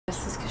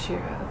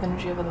Kashira of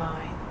Energy of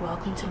Allowing.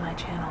 Welcome to my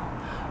channel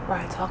where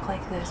I talk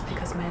like this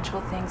because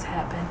magical things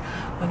happen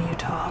when you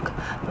talk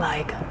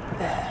like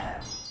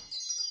this.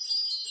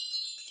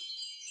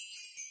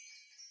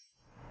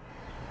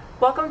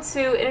 Welcome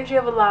to Energy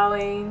of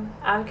Allowing.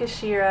 I'm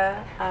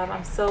Kashira.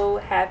 I'm so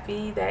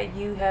happy that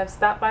you have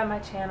stopped by my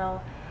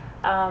channel.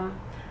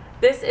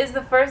 This is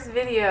the first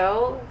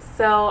video,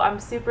 so I'm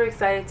super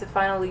excited to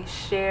finally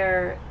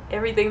share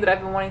everything that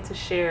I've been wanting to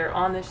share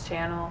on this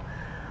channel.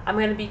 I'm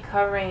going to be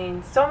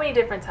covering so many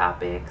different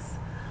topics: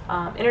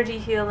 energy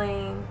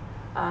healing,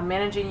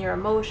 managing your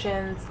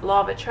emotions,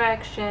 law of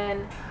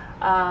attraction,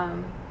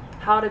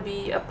 how to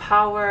be a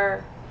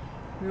power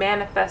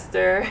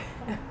manifester,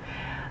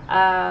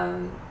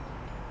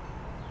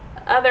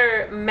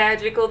 other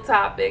magical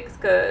topics,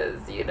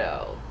 because you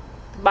know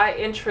my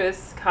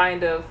interest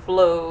kind of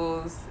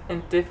flows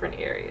in different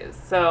areas.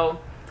 So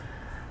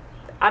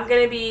I'm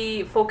going to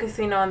be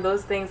focusing on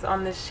those things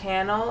on this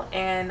channel,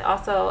 and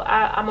also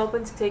I'm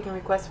open to taking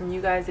requests from you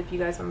guys if you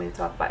guys want me to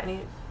talk about any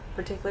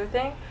particular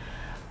thing.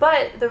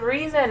 But the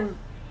reason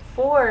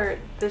for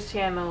this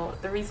channel,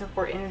 the reason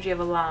for Energy of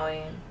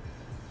Allowing,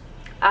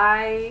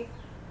 I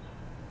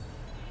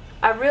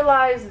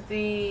realized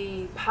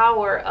the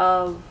power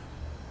of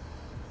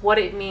what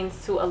it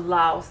means to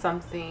allow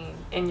something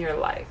in your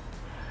life.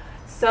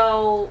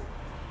 So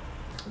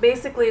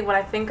basically when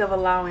I think of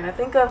allowing, I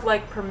think of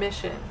like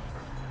permission.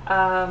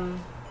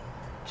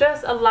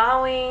 Just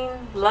allowing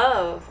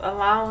love,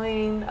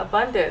 allowing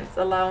abundance,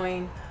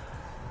 allowing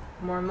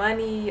more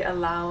money,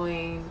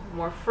 allowing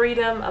more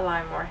freedom,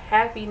 allowing more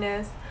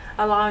happiness,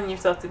 allowing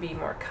yourself to be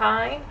more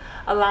kind,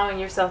 allowing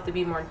yourself to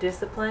be more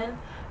disciplined.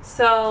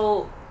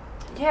 So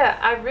yeah,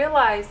 I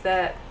realized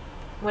that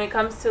when it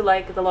comes to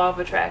like the law of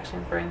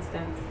attraction, for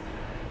instance,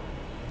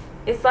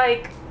 it's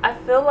like I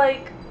feel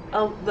like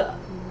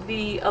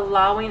the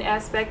allowing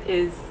aspect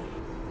is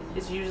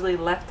usually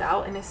left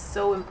out, and it's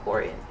so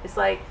important. It's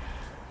like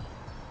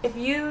if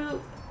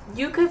you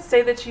could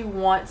say that you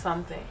want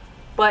something,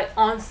 but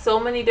on so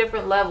many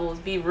different levels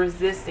be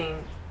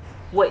resisting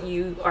what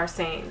you are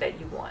saying that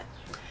you want.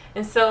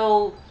 And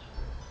so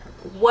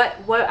what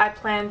I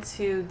plan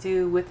to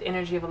do with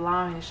Energy of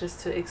Allowing is just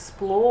to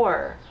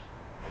explore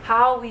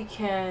how we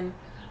can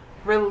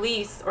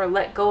release or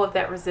let go of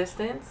that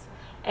resistance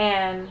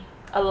and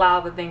allow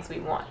the things we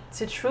want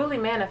to truly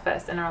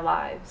manifest in our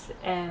lives,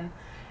 and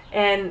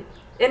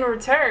in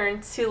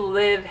return to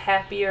live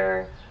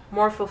happier,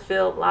 more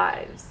fulfilled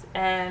lives.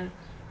 And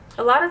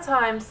a lot of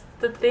times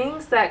the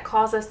things that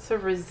cause us to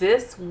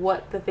resist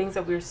the things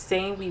that we're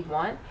saying we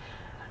want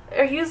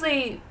are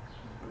usually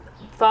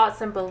thoughts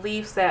and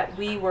beliefs that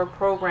we were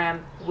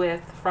programmed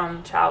with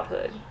from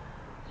childhood,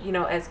 you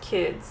know, as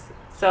kids.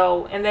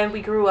 So, and then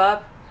we grew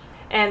up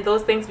and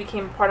those things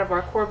became part of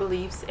our core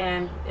beliefs,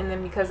 and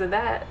then because of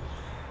that,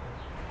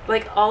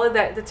 like all of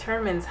that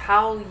determines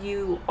how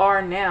you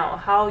are now,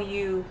 how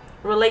you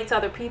relate to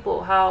other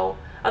people, how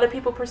other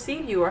people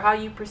perceive you, or how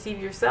you perceive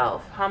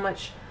yourself, how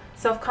much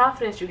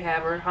self-confidence you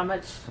have or how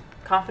much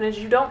confidence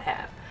you don't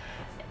have.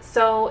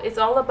 So it's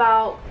all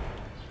about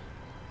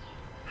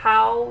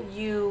how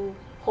you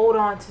hold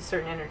on to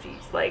certain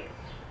energies. Like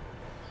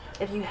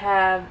if you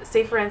have,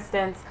 say for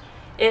instance,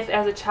 if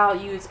as a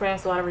child you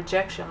experienced a lot of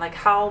rejection, like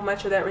how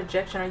much of that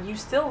rejection are you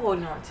still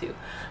holding on to?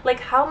 Like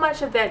how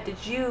much of that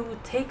did you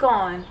take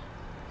on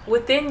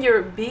within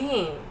your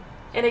being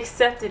and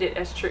accepted it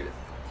as truth?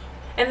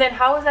 And then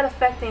how is that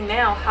affecting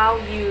now how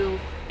you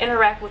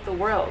interact with the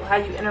world, how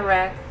you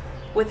interact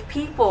with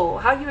people,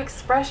 how you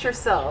express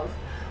yourself,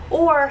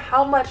 or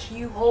how much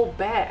you hold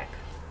back?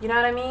 You know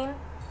what I mean?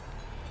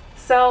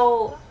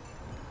 So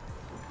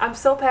I'm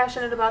so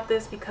passionate about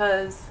this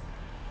because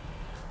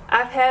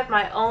I've had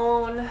my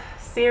own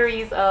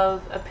series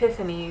of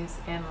epiphanies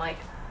and like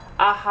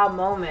aha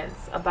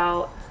moments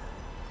about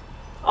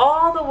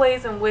all the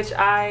ways in which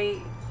how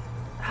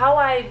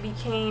I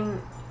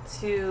came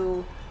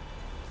to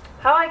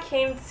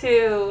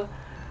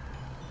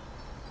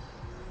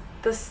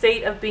the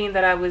state of being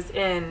that I was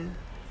in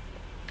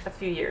a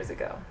few years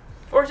ago,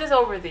 or just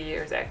over the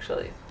years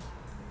actually.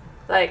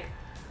 Like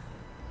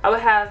I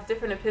would have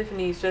different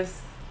epiphanies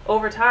just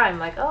over time,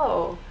 like,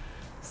 oh,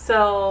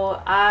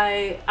 so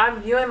I'm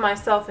viewing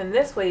myself in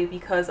this way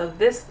because of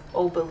this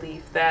old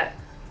belief that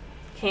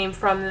came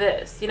from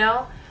this, you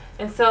know?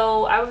 And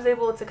so I was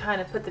able to kind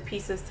of put the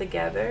pieces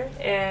together,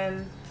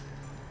 and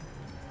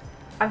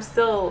I'm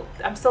still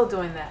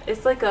doing that.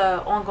 It's like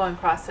a ongoing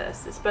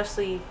process,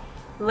 especially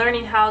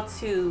learning how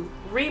to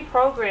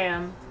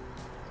reprogram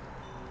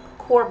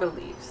core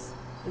beliefs.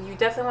 You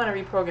definitely want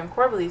to reprogram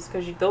core beliefs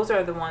because those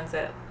are the ones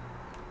that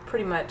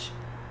pretty much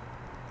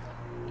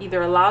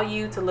either allow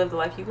you to live the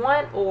life you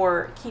want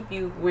or keep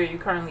you where you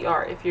currently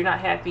are. If you're not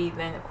happy,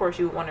 then of course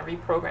you would want to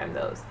reprogram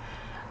those.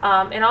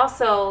 And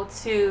also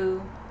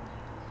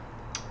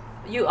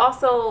you'll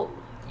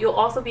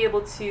also be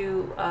able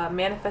to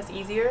manifest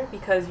easier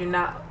because you're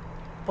not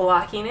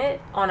blocking it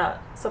on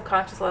a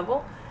subconscious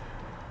level.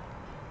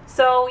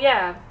 So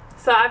yeah,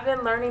 So I've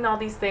been learning all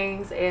these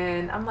things,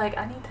 and I'm like,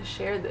 I need to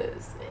share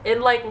this.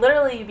 And like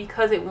literally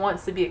because it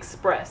wants to be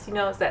expressed. You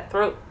know, it's that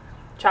throat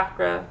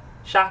chakra,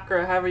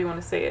 however you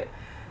want to say it.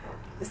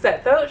 It's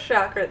that throat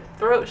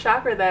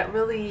chakra that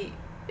really,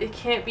 it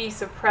can't be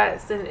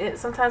suppressed. And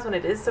sometimes when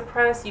it is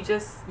suppressed, you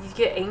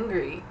get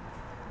angry.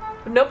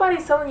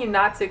 Nobody's telling you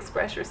not to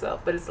express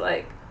yourself, but it's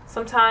like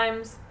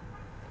sometimes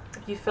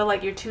if you feel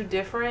like you're too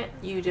different,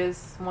 you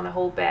just want to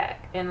hold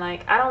back. And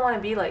like, I don't want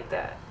to be like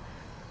that.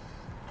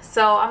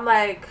 So I'm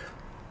like,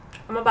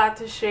 I'm about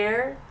to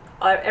share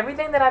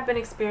everything that I've been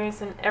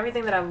experiencing,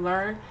 everything that I've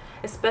learned,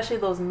 especially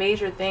those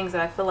major things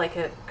that I feel like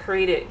have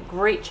created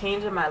great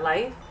change in my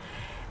life.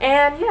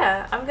 And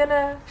yeah, I'm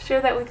gonna share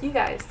that with you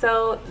guys.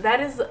 So that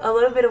is a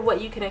little bit of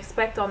what you can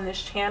expect on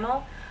this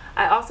channel.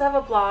 I also have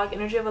a blog,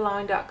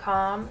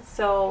 energyofallowing.com,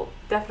 so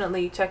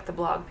definitely check the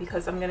blog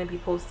because I'm gonna be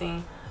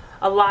posting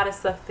a lot of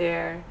stuff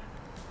there.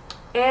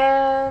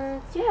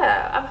 And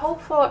yeah,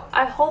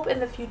 I hope in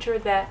the future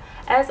that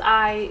as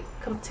I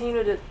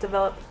continue to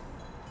develop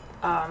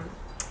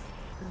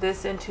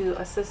this into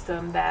a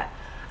system, that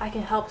I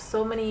can help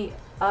so many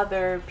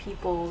other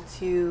people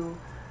to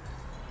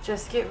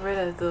just get rid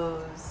of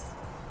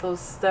those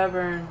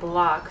stubborn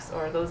blocks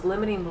or those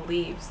limiting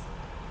beliefs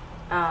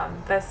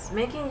that's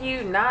making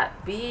you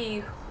not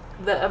be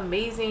the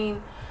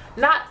amazing,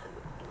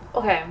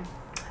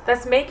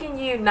 that's making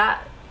you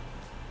not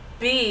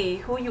be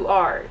who you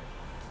are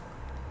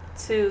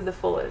to the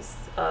fullest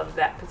of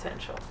that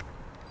potential.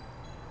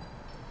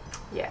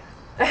 Yeah.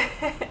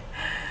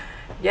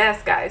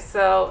 Yes, guys,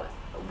 so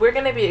we're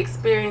going to be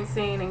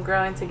experiencing and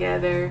growing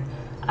together.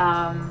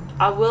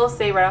 I will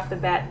say right off the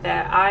bat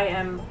that I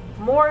am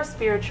more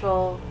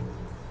spiritual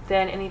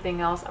than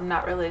anything else. I'm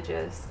not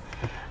religious,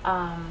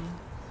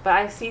 but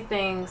I see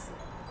things,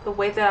 the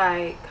way that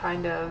I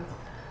kind of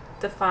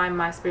define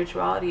my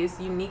spirituality is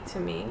unique to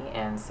me.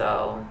 And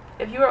so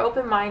if you are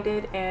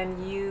open-minded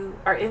and you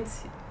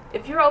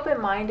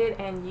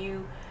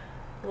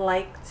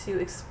like to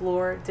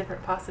explore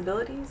different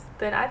possibilities,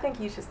 then I think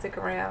you should stick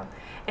around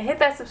and hit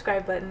that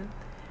subscribe button,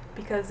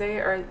 because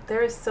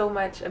there is so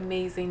much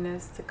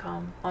amazingness to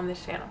come on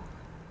this channel.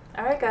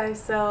 Alright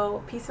guys,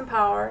 so peace and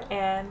power,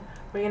 and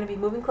we're going to be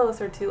moving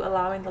closer to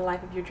allowing the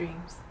life of your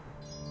dreams.